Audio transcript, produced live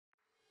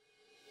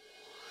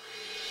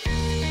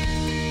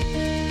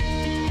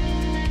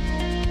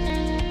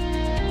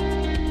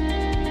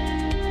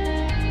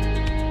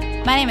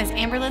name is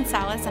Amberlyn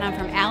Salas, and I'm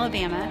from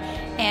Alabama,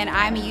 and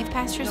I'm a youth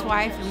pastor's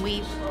wife, and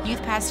we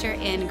youth pastor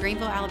in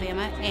Greenville,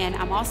 Alabama, and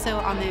I'm also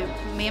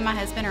me and my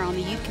husband are on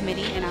the youth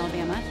committee in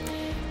Alabama,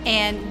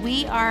 and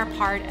we are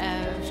part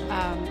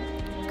of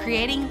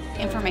creating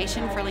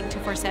information for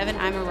LINK247.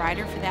 I'm a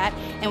writer for that,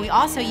 and we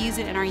also use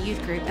it in our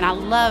youth group. And I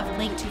love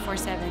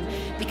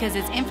LINK247 because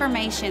it's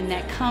information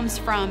that comes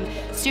from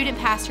student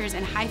pastors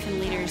and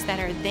hyphen leaders that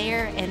are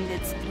there, and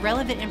it's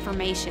relevant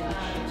information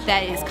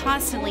that is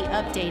constantly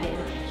updated.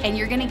 And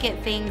you're going to get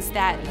things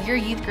that your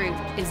youth group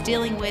is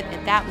dealing with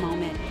at that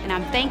moment. And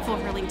I'm thankful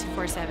for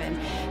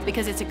LINK247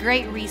 because it's a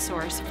great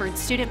resource for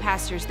student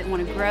pastors that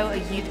want to grow a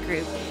youth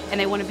group and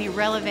they want to be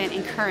relevant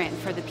and current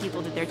for the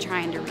people that they're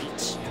trying to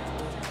reach.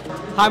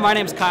 Hi, my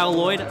name is Kyle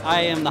Lloyd.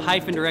 I am the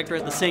hyphen director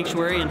at the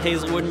Sanctuary in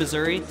Hazelwood,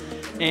 Missouri.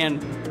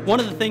 And one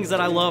of the things that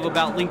I love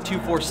about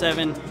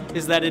LINK247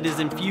 is that it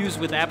is infused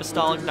with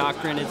apostolic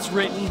doctrine. It's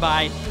written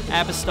by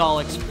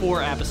apostolics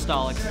for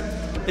apostolics.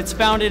 It's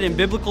founded in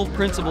biblical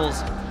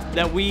principles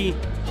that we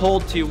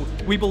hold to.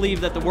 We believe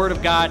that the Word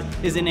of God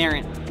is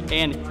inerrant,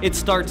 and it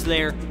starts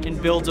there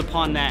and builds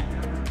upon that.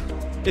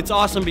 It's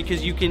awesome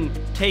because you can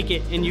take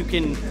it and you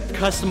can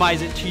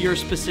customize it to your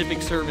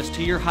specific service,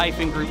 to your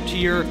hyphen group, to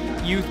your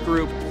youth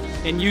group,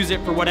 and use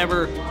it for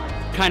whatever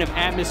kind of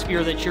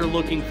atmosphere that you're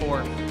looking for.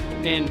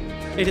 And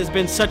it has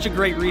been such a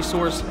great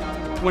resource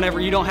whenever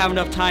you don't have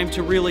enough time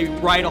to really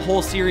write a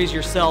whole series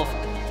yourself.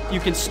 You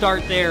can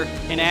start there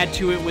and add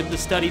to it with the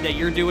study that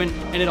you're doing,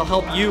 and it'll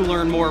help you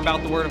learn more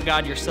about the Word of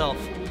God yourself.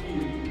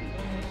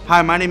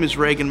 Hi, my name is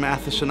Reagan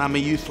Matheson. I'm a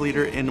youth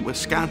leader in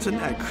Wisconsin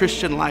at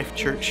Christian Life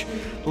Church.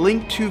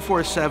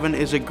 LINK247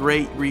 is a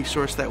great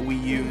resource that we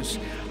use.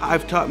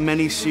 I've taught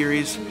many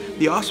series.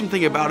 The awesome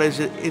thing about it is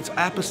it's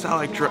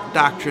apostolic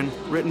doctrine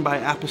written by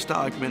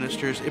apostolic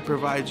ministers. It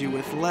provides you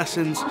with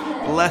lessons,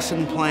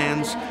 lesson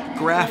plans,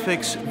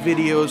 graphics,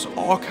 videos,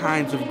 all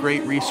kinds of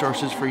great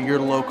resources for your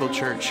local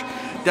church.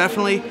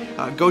 Definitely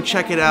go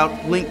check it out,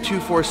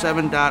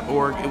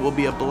 link247.org. It will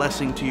be a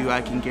blessing to you,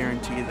 I can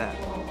guarantee you that.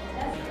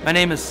 My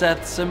name is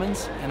Seth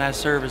Simmons, and I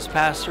serve as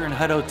pastor in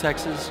Hutto,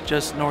 Texas,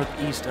 just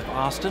northeast of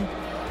Austin.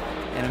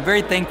 And I'm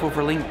very thankful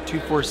for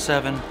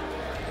LINK247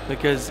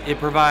 because it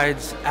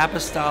provides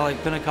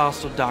apostolic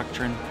Pentecostal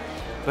doctrine,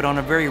 but on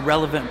a very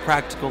relevant,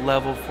 practical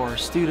level for our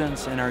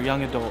students and our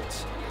young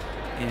adults.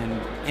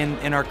 And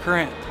in our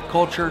current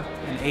culture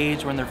and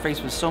age, when they're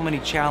faced with so many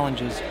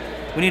challenges,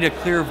 we need a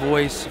clear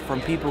voice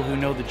from people who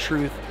know the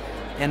truth,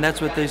 and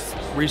that's what this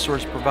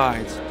resource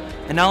provides.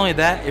 And not only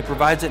that, it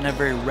provides it in a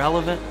very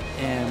relevant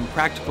and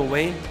practical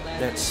way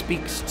that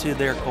speaks to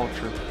their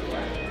culture.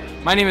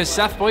 My name is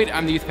Seth Boyd.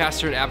 I'm the youth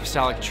pastor at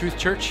Apostolic Truth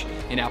Church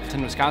in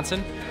Appleton,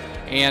 Wisconsin.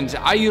 And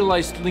I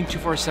utilize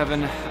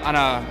LINK247 on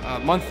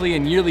a monthly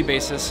and yearly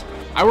basis.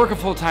 I work a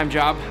full-time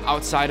job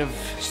outside of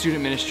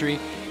student ministry,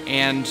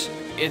 and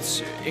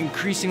it's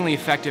increasingly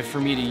effective for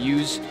me to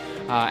use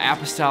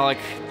apostolic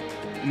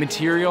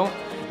material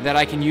that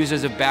I can use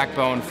as a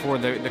backbone for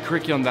the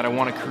curriculum that I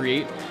want to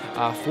create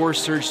for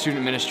Surge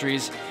Student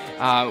Ministries.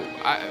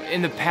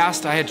 In the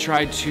past, I had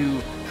tried to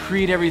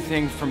create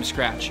everything from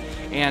scratch,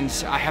 and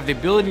I have the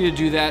ability to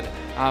do that,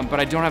 but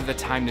I don't have the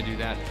time to do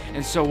that.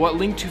 And so what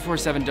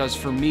LINK247 does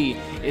for me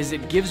is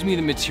it gives me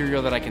the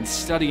material that I can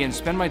study and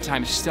spend my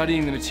time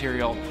studying the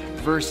material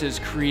versus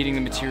creating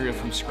the material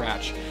from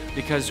scratch.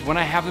 Because when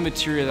I have the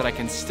material that I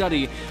can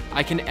study,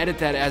 I can edit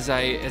that as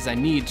I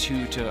need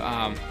to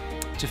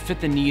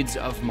fit the needs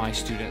of my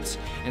students.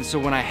 And so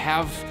when I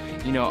have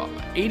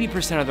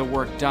 80% of the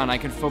work done, I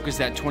can focus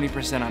that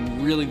 20%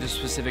 on really the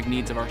specific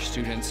needs of our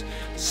students.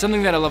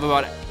 Something that I love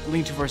about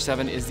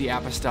LINK247 is the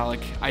apostolic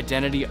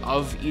identity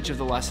of each of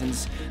the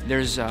lessons.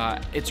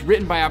 It's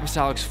written by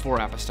apostolics for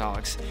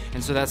apostolics,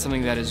 and so that's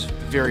something that is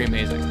very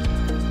amazing.